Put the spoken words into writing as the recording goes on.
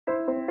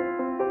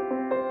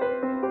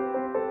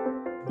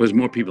There's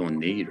more people in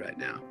need right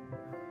now.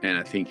 And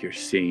I think you're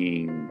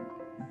seeing,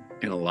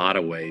 in a lot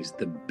of ways,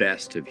 the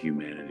best of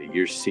humanity.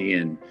 You're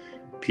seeing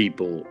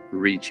people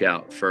reach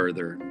out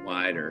further and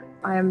wider.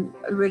 I am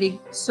really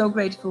so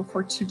grateful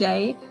for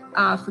today,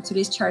 for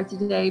today's Charity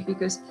Day,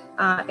 because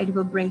it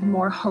will bring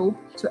more hope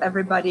to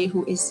everybody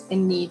who is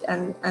in need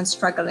and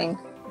struggling.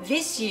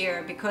 This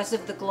year, because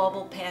of the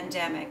global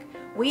pandemic,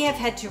 we have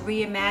had to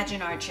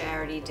reimagine our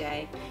Charity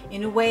Day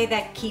in a way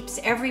that keeps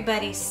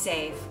everybody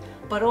safe,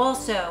 but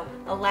also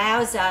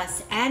allows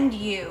us and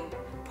you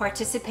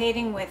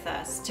participating with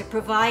us to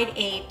provide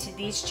aid to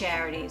these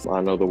charities. I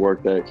know the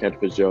work that Cantor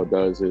Fitzgerald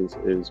does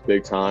is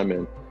big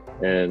time,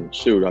 and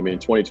shoot, I mean,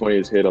 2020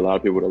 has hit a lot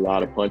of people with a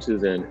lot of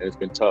punches, and it's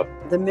been tough.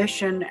 The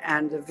mission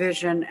and the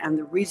vision and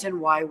the reason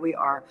why we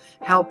are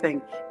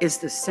helping is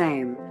the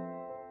same.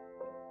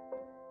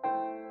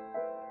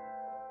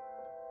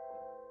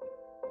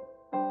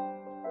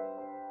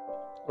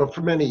 Well,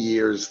 for many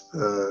years,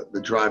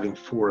 the driving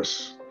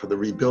force for the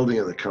rebuilding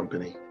of the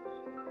company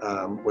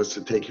was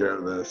to take care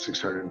of the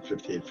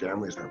 658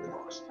 families that we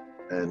lost.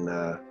 And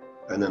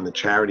then the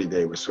Charity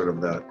Day was sort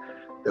of the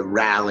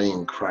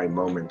rallying cry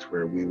moment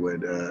where we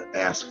would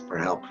ask for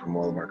help from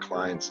all of our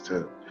clients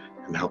to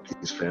help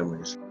these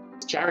families.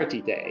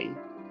 Charity Day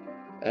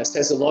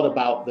says a lot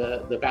about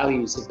the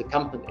values of the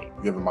company.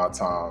 Giving my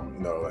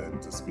time,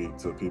 and to speak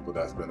to people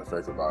that's been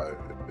affected by it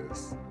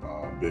is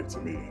big to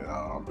me, and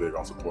I'm big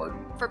on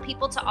supporting. For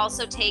people to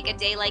also take a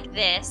day like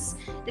this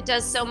that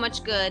does so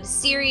much good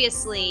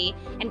seriously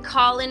and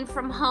call in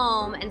from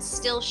home and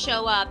still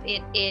show up,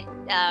 it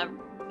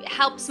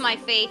helps my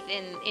faith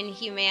in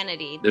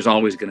humanity. There's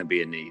always going to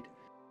be a need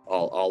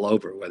all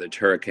over, whether it's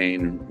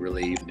hurricane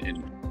relief,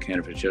 and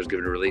Cantor Fitzgerald's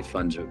giving relief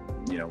funds,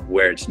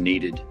 where it's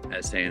needed,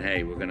 as saying,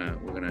 hey, we're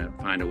gonna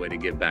find a way to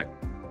give back.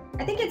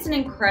 I think it's an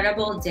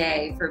incredible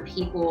day for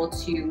people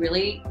to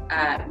really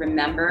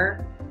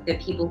remember the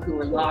people who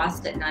were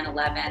lost at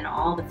 9/11,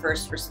 all the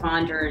first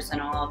responders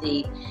and all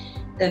the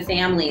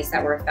families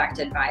that were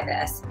affected by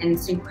this. And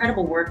it's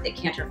incredible work that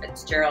Cantor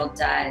Fitzgerald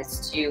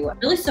does to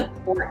really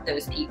support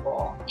those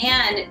people,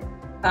 and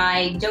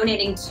by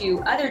donating to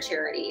other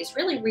charities,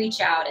 really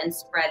reach out and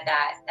spread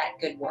that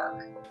good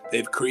work.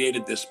 They've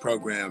created this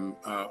program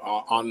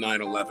on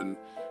 9/11,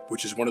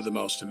 which is one of the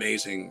most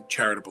amazing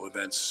charitable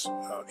events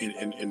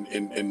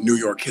in New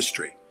York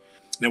history.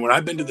 Now, when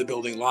I've been to the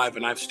building live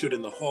and I've stood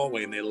in the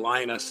hallway and they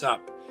line us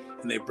up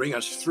and they bring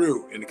us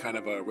through in kind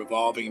of a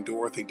revolving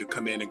door thing to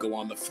come in and go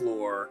on the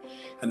floor,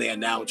 and they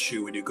announce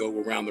you and you go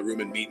around the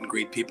room and meet and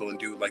greet people and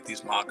do like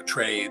these mock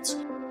trades.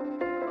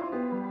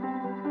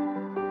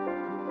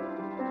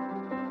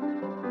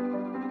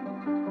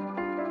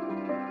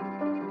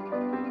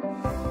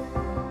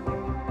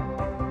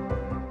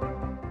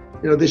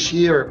 This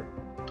year,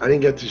 I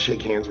didn't get to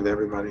shake hands with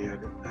everybody. I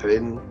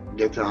didn't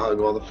get to hug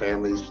all the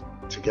families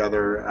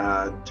together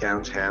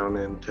downtown,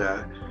 and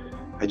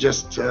I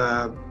just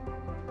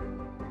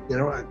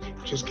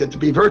get to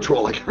be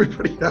virtual like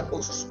everybody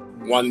else.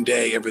 One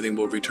day, everything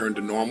will return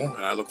to normal,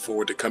 and I look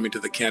forward to coming to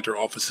the Cantor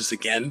offices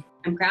again.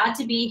 I'm proud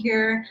to be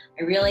here.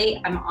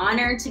 I'm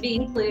honored to be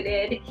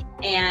included,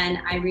 and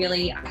I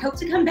hope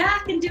to come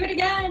back and do it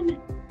again.